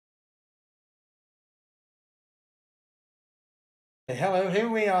Hello, here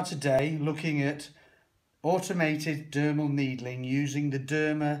we are today looking at automated dermal needling using the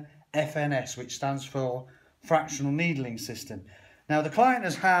Derma FNS, which stands for fractional needling system. Now the client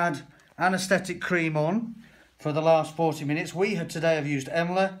has had anaesthetic cream on for the last 40 minutes. We today have used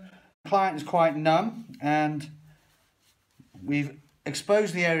Emla. The client is quite numb and we've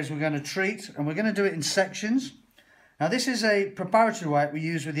exposed the areas we're going to treat, and we're going to do it in sections. Now this is a preparatory wipe we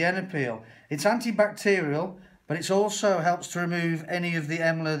use with the N-Appeal. It's antibacterial, but it also helps to remove any of the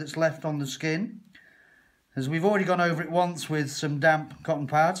Emla that's left on the skin. As we've already gone over it once with some damp cotton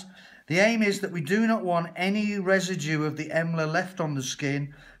pads, the aim is that we do not want any residue of the Emla left on the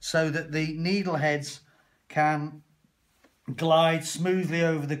skin so that the needle heads can glide smoothly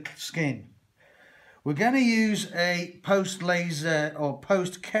over the skin. We're going to use a post-laser or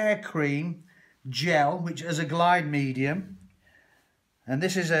post-care cream gel, which is a glide medium. And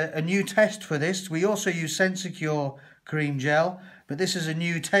this is a new test for this. We also use Sensicure cream gel, but this is a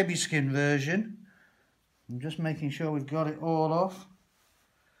new Tebiskin version. I'm just making sure we've got it all off.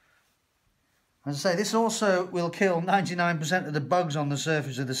 As I say, this also will kill 99% of the bugs on the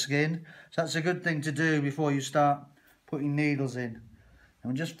surface of the skin. So that's a good thing to do before you start putting needles in.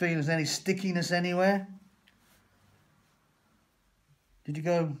 And just feel if there's any stickiness anywhere. Did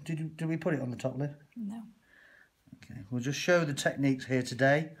we put it on the top lip? No. Okay, we'll just show the techniques here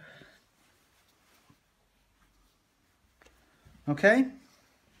today. Okay.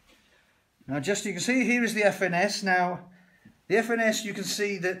 Now just you can see here is the FNS. Now the FNS, you can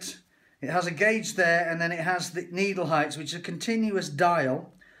see that it has a gauge there, and then it has the needle heights, which is a continuous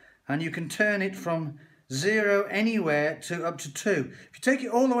dial, and you can turn it from 0 anywhere to up to 2. If you take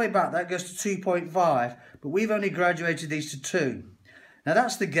it all the way back, that goes to 2.5, but we've only graduated these to 2. Now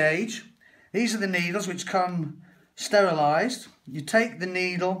that's the gauge. These are the needles which come sterilised. You take the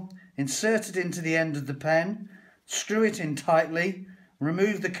needle, insert it into the end of the pen, screw it in tightly,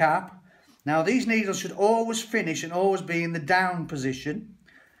 remove the cap. Now these needles should always finish and always be in the down position.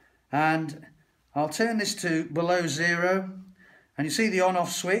 And I'll turn this to below 0, and you see the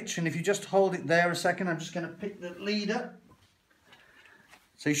on-off switch, and if you just hold it there a second, I'm just going to pick the lead up.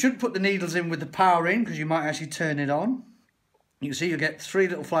 So you should put the needles in with the power in, because you might actually turn it on. You can see you get 3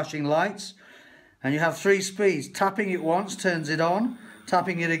 little flashing lights, and you have 3 speeds. Tapping it once turns it on,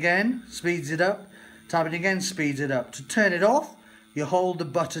 tapping it again speeds it up, tapping it again speeds it up. To turn it off, you hold the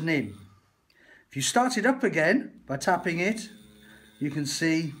button in. If you start it up again by tapping it, you can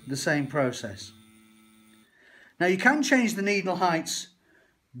see the same process. Now you can change the needle heights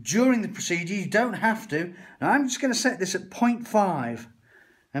during the procedure, you don't have to. Now I'm just going to set this at 0.5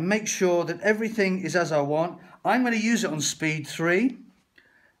 and make sure that everything is as I want. I'm going to use it on speed 3,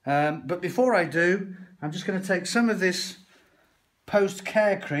 but before I do, I'm just going to take some of this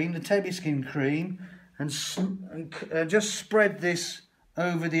post-care cream, the Tebiskin cream, and just spread this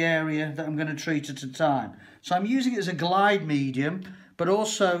over the area that I'm going to treat at a time. So I'm using it as a glide medium, but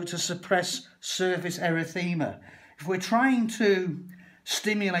also to suppress surface erythema. If we're trying to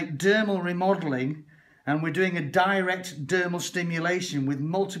stimulate dermal remodeling, and we're doing a direct dermal stimulation with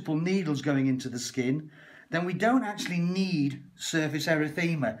multiple needles going into the skin, then we don't actually need surface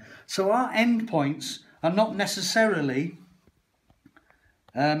erythema. So our endpoints are not necessarily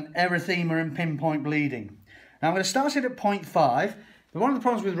erythema and pinpoint bleeding. Now I'm going to start it at 0.5. But one of the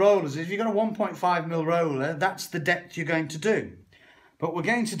problems with rollers is if you've got a 1.5mm roller, that's the depth you're going to do. But what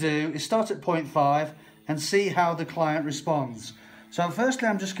we're going to do is start at 0.5 and see how the client responds. So firstly,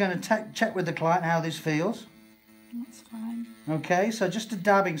 I'm just going to check with the client how this feels. That's fine. Okay, so just a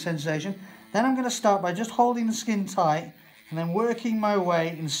dabbing sensation. Then I'm going to start by just holding the skin tight and then working my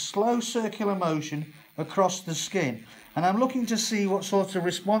way in slow circular motion across the skin. And I'm looking to see what sort of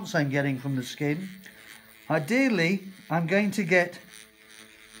response I'm getting from the skin. Ideally, I'm going to get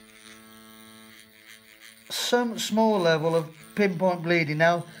some small level of pinpoint bleeding.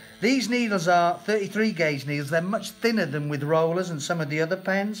 Now, these needles are 33 gauge needles. They're much thinner than with rollers and some of the other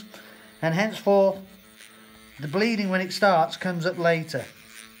pens, and henceforth the bleeding when it starts comes up later.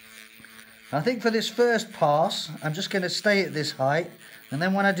 I think for this first pass I'm just going to stay at this height, and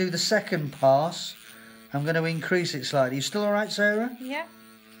then when I do the second pass I'm going to increase it slightly. You still alright, Sarah? Yeah.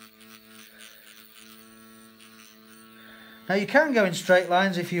 Now you can go in straight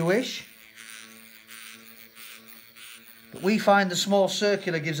lines if you wish, but we find the small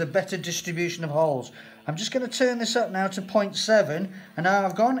circular gives a better distribution of holes. I'm just going to turn this up now to 0.7, and now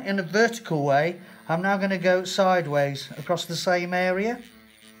I've gone in a vertical way. I'm now going to go sideways across the same area.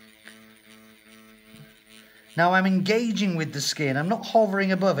 Now I'm engaging with the skin. I'm not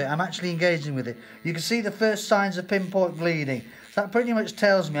hovering above it, I'm actually engaging with it. You can see the first signs of pinpoint bleeding. That pretty much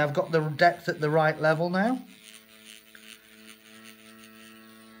tells me I've got the depth at the right level now.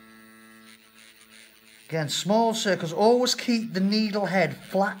 Again, small circles. Always keep the needle head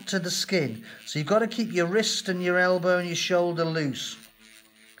flat to the skin. So you've got to keep your wrist and your elbow and your shoulder loose.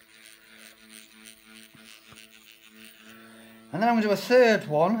 And then I'm going to do a third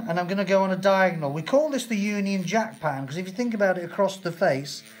one, and I'm going to go on a diagonal. We call this the Union Jack pattern, because if you think about it across the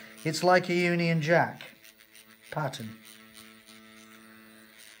face, it's like a Union Jack pattern.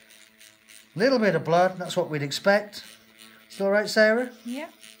 Little bit of blood, that's what we'd expect. Is it all right, Sarah? Yeah.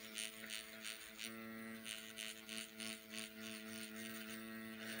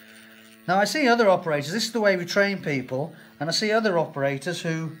 Now I see other operators, this is the way we train people, and I see other operators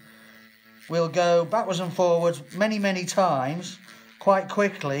who will go backwards and forwards many times, quite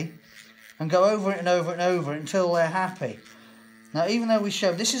quickly, and go over it and over it and over it until they're happy. Now even though we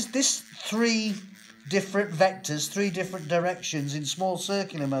show, this 3 different vectors, 3 different directions in small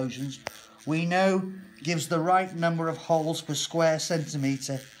circular motions, we know gives the right number of holes per square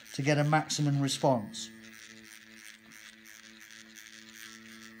centimetre to get a maximum response.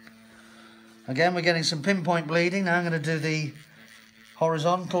 Again, we're getting some pinpoint bleeding. Now I'm going to do the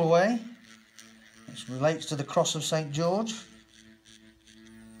horizontal way. This relates to the cross of St. George.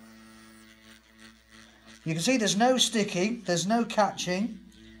 You can see there's no sticking, there's no catching.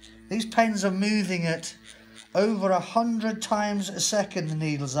 These pens are moving at over 100 times a second, the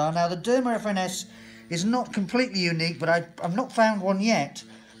needles are. Now the Derma FNS is not completely unique, but I've not found one yet.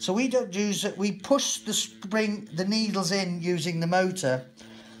 So we don't use it, we push the needles in using the motor,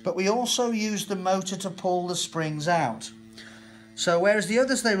 but we also use the motor to pull the springs out. So whereas the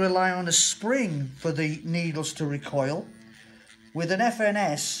others, they rely on a spring for the needles to recoil, with an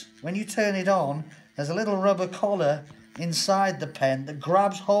FNS, when you turn it on, there's a little rubber collar inside the pen that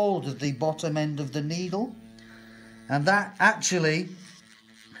grabs hold of the bottom end of the needle, and that actually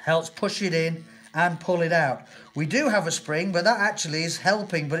helps push it in and pull it out. We do have a spring, but that actually is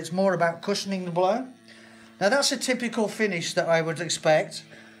helping, but it's more about cushioning the blow. Now that's a typical finish that I would expect.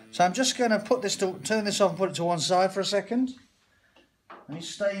 So I'm just going to turn this off and put it to one side for a second. Let me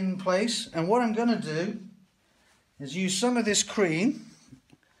stay in place, and what I'm going to do is use some of this cream,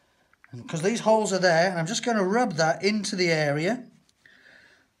 because these holes are there, and I'm just going to rub that into the area,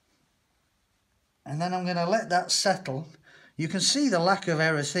 and then I'm going to let that settle. You can see the lack of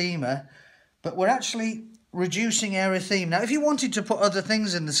erythema, but we're actually reducing erythema. Now if you wanted to put other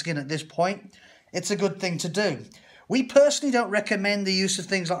things in the skin at this point, it's a good thing to do. We personally don't recommend the use of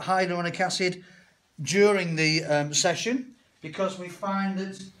things like hyaluronic acid during the session, because we find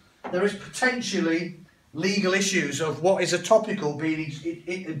that there is potentially legal issues of what is a topical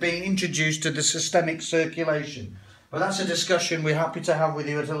being introduced to the systemic circulation. But that's a discussion we're happy to have with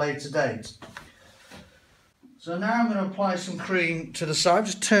you at a later date. So now I'm going to apply some cream to the side.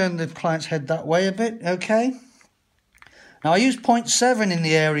 Just turn the client's head that way a bit, okay? Now I use 0.7 in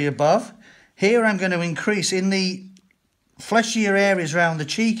the area above. Here I'm going to increase in the fleshier areas around the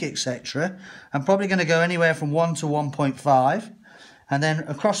cheek, etc. I'm probably going to go anywhere from 1 to 1.5, and then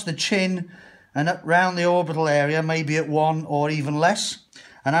across the chin and up round the orbital area maybe at 1 or even less.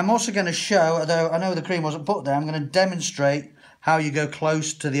 And I'm also going to show, although I know the cream wasn't put there, I'm going to demonstrate how you go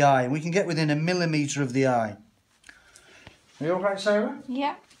close to the eye. We can get within 1 millimetre of the eye. Are you all right, Sarah?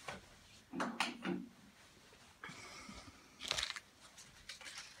 Yeah.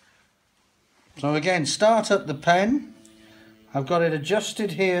 So again, start up the pen. I've got it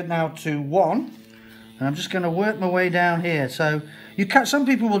adjusted here now to 1, and I'm just going to work my way down here. So some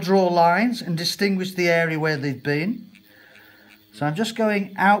people will draw lines and distinguish the area where they've been. So I'm just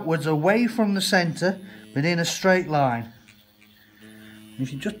going outwards away from the centre, but in a straight line.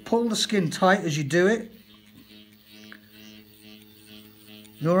 If you just pull the skin tight as you do it.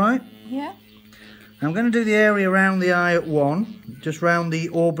 You all right? Yeah. I'm going to do the area around the eye at 1, just round the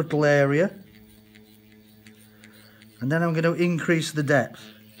orbital area. And then I'm going to increase the depth.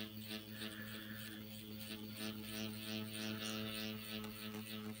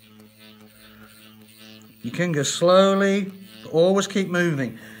 You can go slowly, but always keep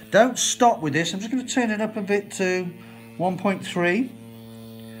moving. Don't stop with this. I'm just going to turn it up a bit to 1.3.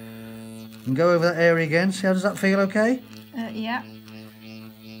 And go over that area again. See, how does that feel okay? Yeah.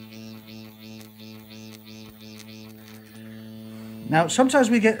 Now,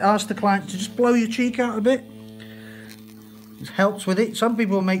 sometimes we get asked the client to just blow your cheek out a bit. It helps with it. Some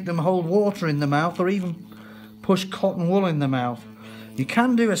people make them hold water in the mouth or even push cotton wool in the mouth. You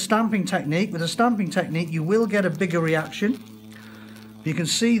can do a stamping technique. With a stamping technique, you will get a bigger reaction. You can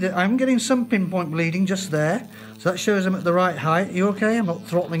see that I'm getting some pinpoint bleeding just there. So that shows I'm at the right height. Are you okay? I'm not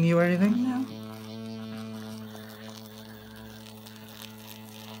throttling you or anything? No.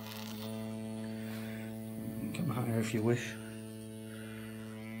 Come higher if you wish.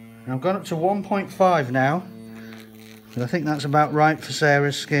 And I've gone up to 1.5 now, and I think that's about right for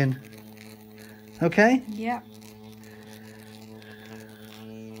Sarah's skin. Okay? Yeah.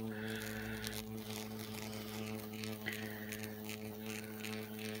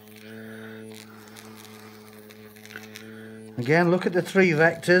 Again, look at the 3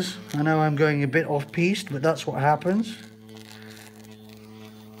 vectors. I know I'm going a bit off-piste, but that's what happens.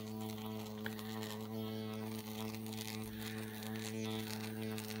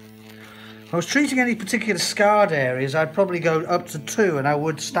 If I was treating any particular scarred areas, I'd probably go up to 2 and I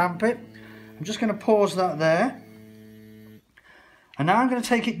would stamp it. I'm just going to pause that there. And now I'm going to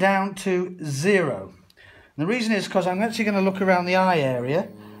take it down to 0. And the reason is because I'm actually going to look around the eye area.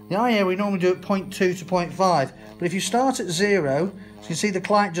 The eye area we normally do at 0.2 to 0.5. But if you start at 0, so you can see the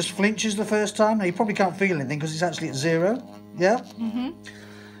client just flinches the first time. Now you probably can't feel anything because it's actually at 0. Yeah? Mm-hmm.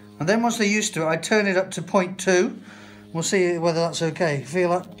 And then once they're used to it, I turn it up to 0.2. We'll see whether that's okay. Feel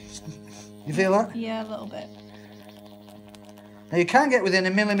that? You feel that? Yeah, a little bit. Now you can get within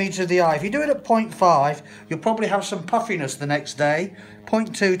a millimetre of the eye. If you do it at 0.5, you'll probably have some puffiness the next day.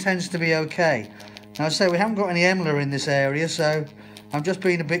 0.2 tends to be okay. Now I say we haven't got any emla in this area, so I'm just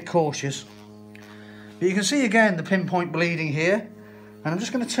being a bit cautious. But you can see again the pinpoint bleeding here. And I'm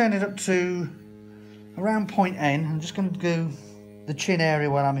just going to turn it up to around point N. I'm just going to do the chin area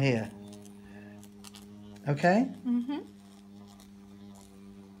while I'm here. Okay? Mm-hmm.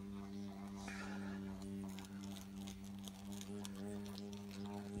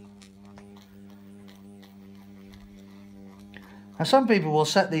 Now some people will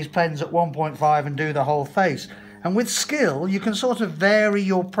set these pens at 1.5 and do the whole face. And with skill, you can sort of vary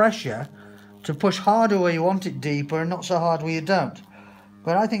your pressure to push harder where you want it deeper and not so hard where you don't.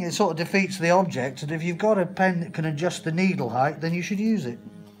 But I think it sort of defeats the object, and if you've got a pen that can adjust the needle height, then you should use it.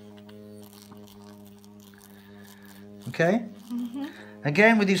 Okay? Mm-hmm.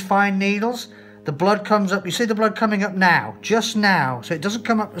 Again, with these fine needles, the blood comes up. You see the blood coming up now, just now. So it doesn't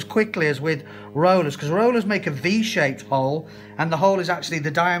come up as quickly as with rollers, because rollers make a V-shaped hole, and the hole is actually, the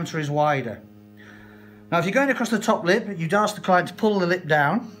diameter is wider. Now, if you're going across the top lip, you'd ask the client to pull the lip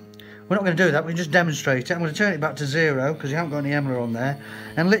down. We're not going to do that, we can just demonstrate it. I'm going to turn it back to 0 because you haven't got any emla on there.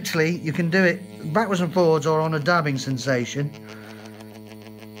 And literally, you can do it backwards and forwards or on a dabbing sensation.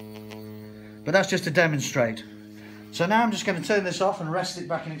 But that's just to demonstrate. So now I'm just going to turn this off and rest it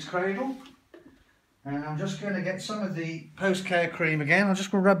back in its cradle. And I'm just going to get some of the post-care cream again. I'm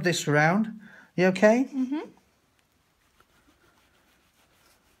just going to rub this around. You okay? Mm-hmm.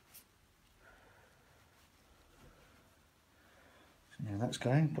 Yeah, that's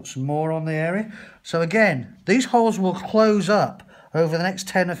going. Put some more on the area. So again, these holes will close up over the next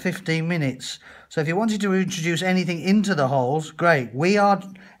 10 or 15 minutes. So if you wanted to introduce anything into the holes, great. We are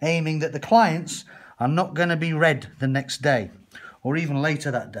aiming that the clients are not going to be red the next day or even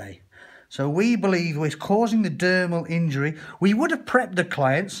later that day. So we believe we're causing the dermal injury. We would have prepped the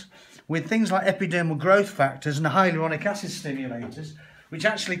clients with things like epidermal growth factors and hyaluronic acid stimulators, which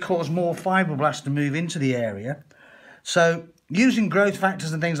actually cause more fibroblasts to move into the area. So using growth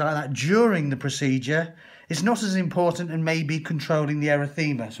factors and things like that during the procedure is not as important and maybe controlling the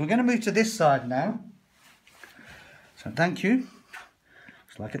erythema. So we're going to move to this side now. So thank you.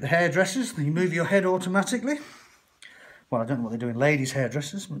 It's like at the hairdressers, you move your head automatically. Well, I don't know what they do in ladies'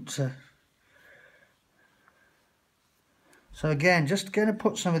 hairdressers, but... So again, just going to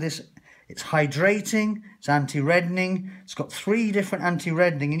put some of this. It's hydrating, it's anti-reddening, it's got 3 different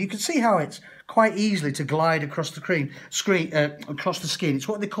anti-reddening, and you can see how it's quite easily to glide across the across the skin. It's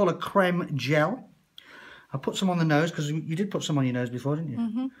what they call a creme gel. I'll put some on the nose, because you did put some on your nose before, didn't you?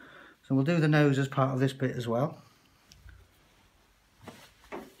 Mm-hmm. So we'll do the nose as part of this bit as well.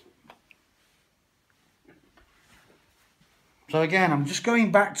 So again, I'm just going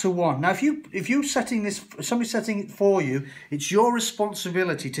back to 1. Now, if you're setting this, somebody's setting it for you, it's your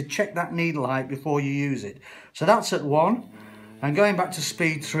responsibility to check that needle height before you use it. So that's at 1. And going back to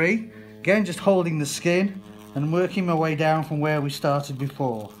speed 3, again, just holding the skin and working my way down from where we started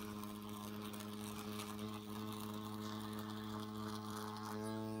before.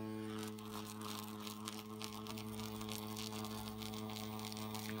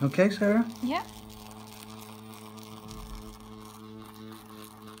 Okay, Sarah? Yeah.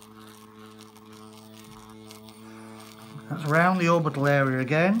 That's around the orbital area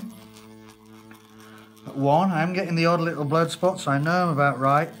again. At 1, I'm getting the odd little blood spots, I know I'm about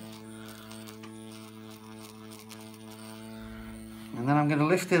right. And then I'm going to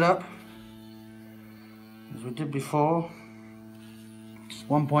lift it up, as we did before. It's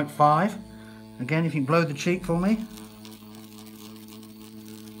 1.5. Again, if you can blow the cheek for me.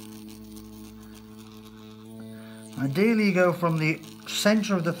 Ideally you go from the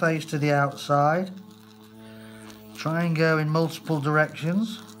centre of the face to the outside. Try and go in multiple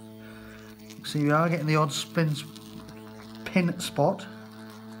directions. See, we are getting the odd pin spot.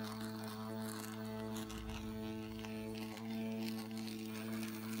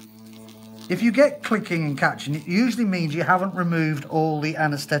 If you get clicking and catching, it usually means you haven't removed all the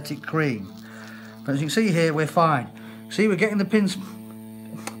anaesthetic cream. But as you can see here, we're fine. See, we're getting the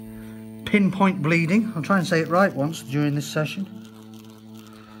pinpoint bleeding. I'll try and say it right once during this session.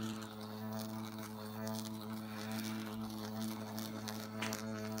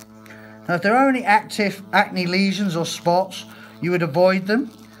 Now, if there are any active acne lesions or spots, you would avoid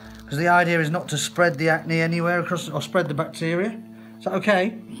them, because the idea is not to spread the acne anywhere across or spread the bacteria. Is that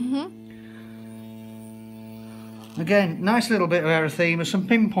okay? Mm-hmm. Again, nice little bit of erythema, some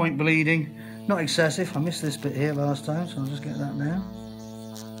pinpoint bleeding, not excessive. I missed this bit here last time, so I'll just get that now.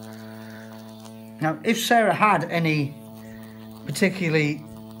 Now, if Sarah had any particularly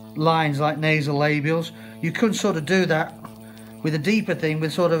lines like nasal labials, you could sort of do that with a deeper thing,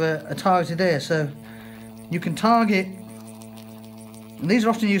 with sort of a targeted area. So you can target, and these are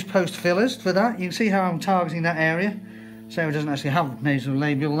often used post fillers for that. You can see how I'm targeting that area. Sarah doesn't actually have nasal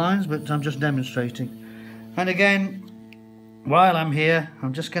labial lines, but I'm just demonstrating. And again, while I'm here,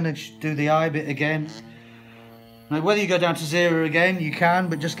 I'm just going to do the eye bit again. Now, whether you go down to 0 again, you can,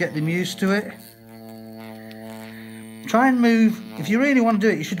 but just get them used to it. Try and move, if you really want to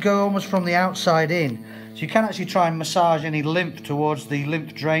do it, you should go almost from the outside in. So you can actually try and massage any lymph towards the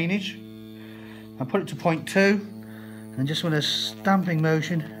lymph drainage. I'll put it to 0.2, and just with a stamping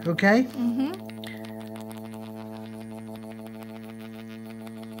motion, okay? Mm-hmm.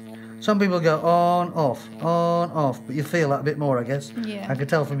 Some people go on, off, but you feel that a bit more, I guess. Yeah. I can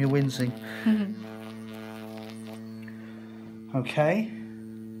tell from your wincing. Okay.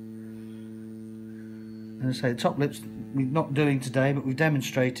 As I say, the top lips we're not doing today, but we've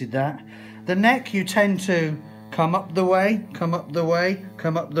demonstrated that. The neck, you tend to come up the way, come up the way,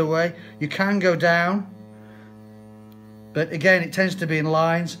 come up the way. You can go down, but again, it tends to be in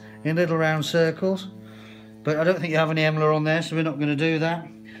lines, in little round circles. But I don't think you have any emelar on there, so we're not going to do that.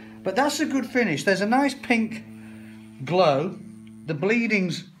 But that's a good finish. There's a nice pink glow. The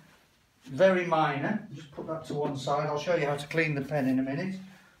bleeding's very minor. Just put that to one side. I'll show you how to clean the pen in a minute.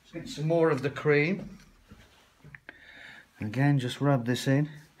 Let's get some more of the cream. Again, just rub this in.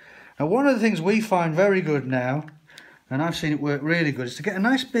 Now, one of the things we find very good now, and I've seen it work really good, is to get a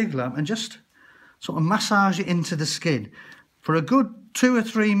nice big lump and just sort of massage it into the skin for a good 2 or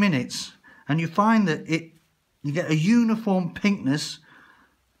 3 minutes, and you find that you get a uniform pinkness,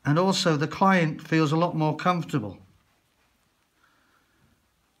 and also the client feels a lot more comfortable.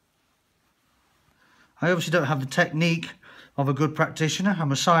 I obviously don't have the technique of a good practitioner.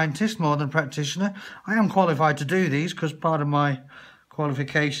 I'm a scientist more than a practitioner. I am qualified to do these because part of my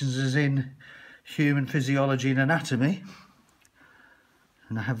qualifications is in human physiology and anatomy.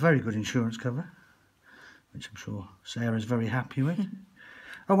 And I have very good insurance cover, which I'm sure Sarah's very happy with.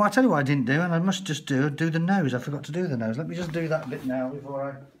 Oh, well, I'll tell you what I didn't do, and I must just do the nose. I forgot to do the nose. Let me just do that bit now before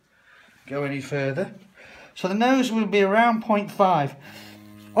I go any further. So the nose will be around 0.5.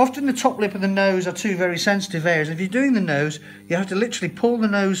 Often the top lip and the nose are two very sensitive areas. If you're doing the nose, you have to literally pull the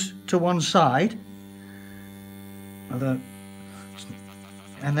nose to one side. And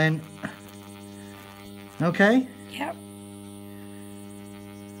then, okay? Yep.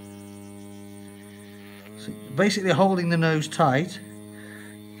 So basically holding the nose tight.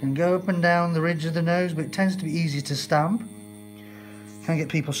 You can go up and down the ridge of the nose, but it tends to be easy to stamp. You can get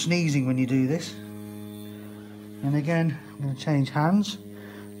people sneezing when you do this. And again, I'm going to change hands.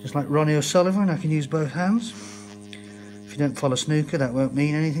 Just like Ronnie O'Sullivan, I can use both hands. If you don't follow snooker, that won't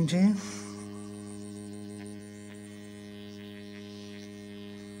mean anything to you.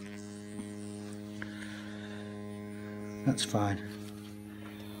 That's fine.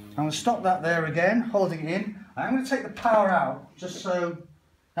 I'm going to stop that there again, holding it in. I'm going to take the power out, just so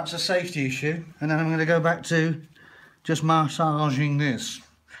that's a safety issue. And then I'm going to go back to just massaging this.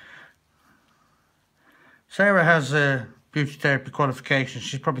 Sarah has beauty therapy qualifications.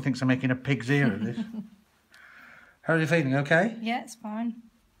 She probably thinks I'm making a pig's ear of this. How are you feeling? Okay? Yeah, it's fine.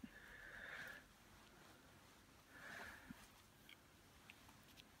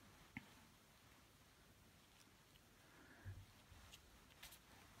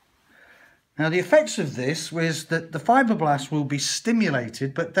 Now the effects of this was that the fibroblasts will be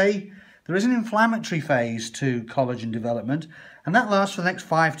stimulated, but there is an inflammatory phase to collagen development, and that lasts for the next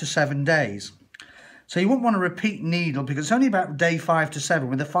 5 to 7 days. So you wouldn't want to repeat needle because it's only about day 5 to 7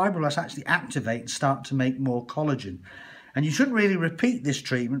 when the fibroblasts actually activate and start to make more collagen. And you shouldn't really repeat this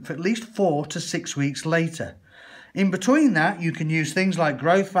treatment for at least 4 to 6 weeks later. In between that, you can use things like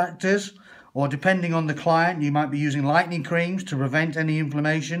growth factors, or depending on the client, you might be using lightening creams to prevent any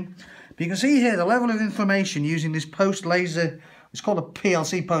inflammation. But you can see here the level of inflammation using this post-laser, it's called a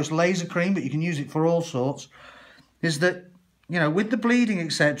PLC post-laser cream, but you can use it for all sorts, is that, you know, with the bleeding,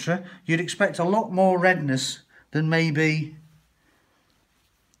 etc., you'd expect a lot more redness than maybe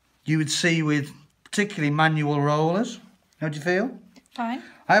you would see with particularly manual rollers. How do you feel? Fine.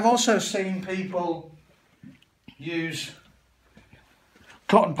 I've also seen people use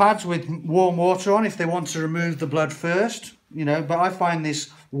cotton pads with warm water on if they want to remove the blood first, you know, but I find this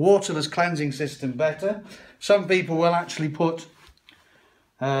waterless cleansing system better. Some people will actually put,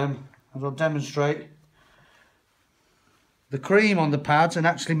 as I'll demonstrate, the cream on the pads and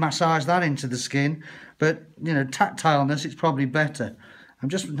actually massage that into the skin, but, you know, tactileness, it's probably better.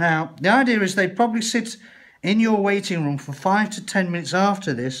 The idea is they probably sit in your waiting room for 5 to 10 minutes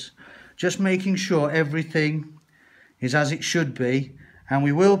after this, just making sure everything is as it should be. And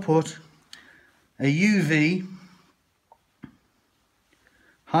we will put a UV,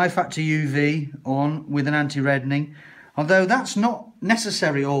 high factor UV on with an anti-reddening, although that's not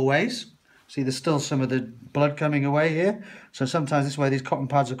necessary always. See, there's still some of the blood coming away here, so sometimes this way these cotton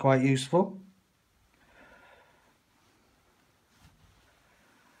pads are quite useful.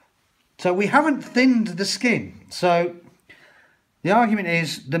 So we haven't thinned the skin, so the argument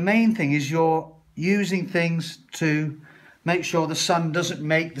is, the main thing is you're using things to make sure the sun doesn't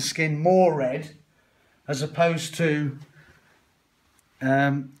make the skin more red, as opposed to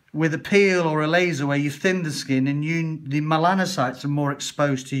with a peel or a laser where you thin the skin and the melanocytes are more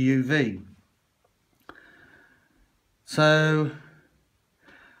exposed to UV. So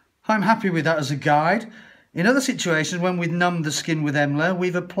I'm happy with that as a guide. In other situations, when we've numbed the skin with EMLA,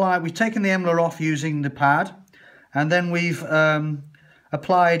 we've taken the EMLA off using the pad, and then we've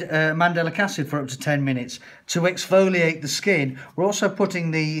applied mandelic acid for up to 10 minutes to exfoliate the skin. We're also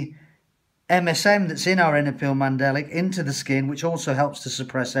putting the MSM that's in our N-Appeal mandelic into the skin, which also helps to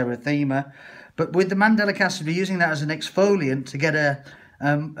suppress erythema. But with the mandelic acid, we're using that as an exfoliant to get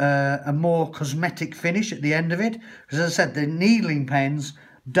a more cosmetic finish at the end of it. Because as I said, the needling pens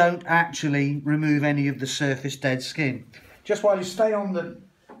don't actually remove any of the surface dead skin. Just while you stay on the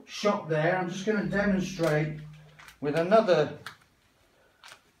shot there, I'm just going to demonstrate with another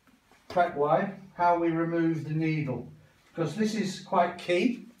prep wipe how we remove the needle, because this is quite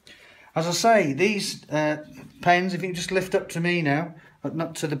key. As I say, these pens, if you can just lift up to me now,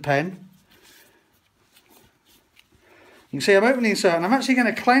 not to the pen, you can see I'm opening this out, and I'm actually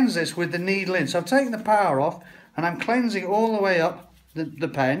going to cleanse this with the needle in. So I've taken the power off and I'm cleansing all the way up the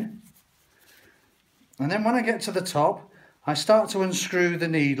pen, and then when I get to the top I start to unscrew the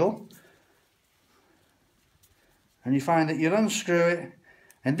needle, and you find that you'll unscrew it.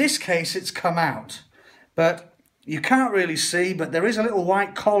 In this case it's come out, but you can't really see, but there is a little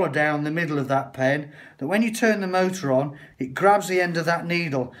white collar down the middle of that pen that when you turn the motor on, it grabs the end of that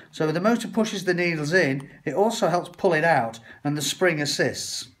needle. So when the motor pushes the needles in, it also helps pull it out, and the spring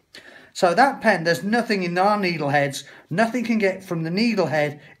assists. So that pen, there's nothing in our needle heads, nothing can get from the needle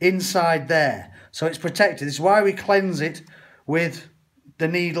head inside there. So it's protected. This is why we cleanse it with the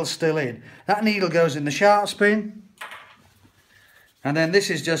needle still in. That needle goes in the sharp spin, and then this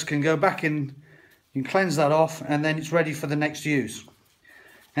is just can go back in, you can cleanse that off, and then it's ready for the next use.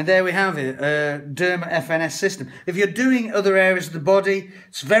 And there we have it, Derma FNS system. If you're doing other areas of the body,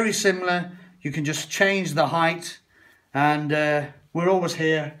 it's very similar. You can just change the height, and we're always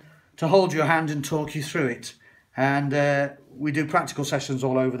here to hold your hand and talk you through it. And we do practical sessions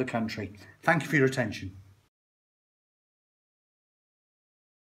all over the country. Thank you for your attention.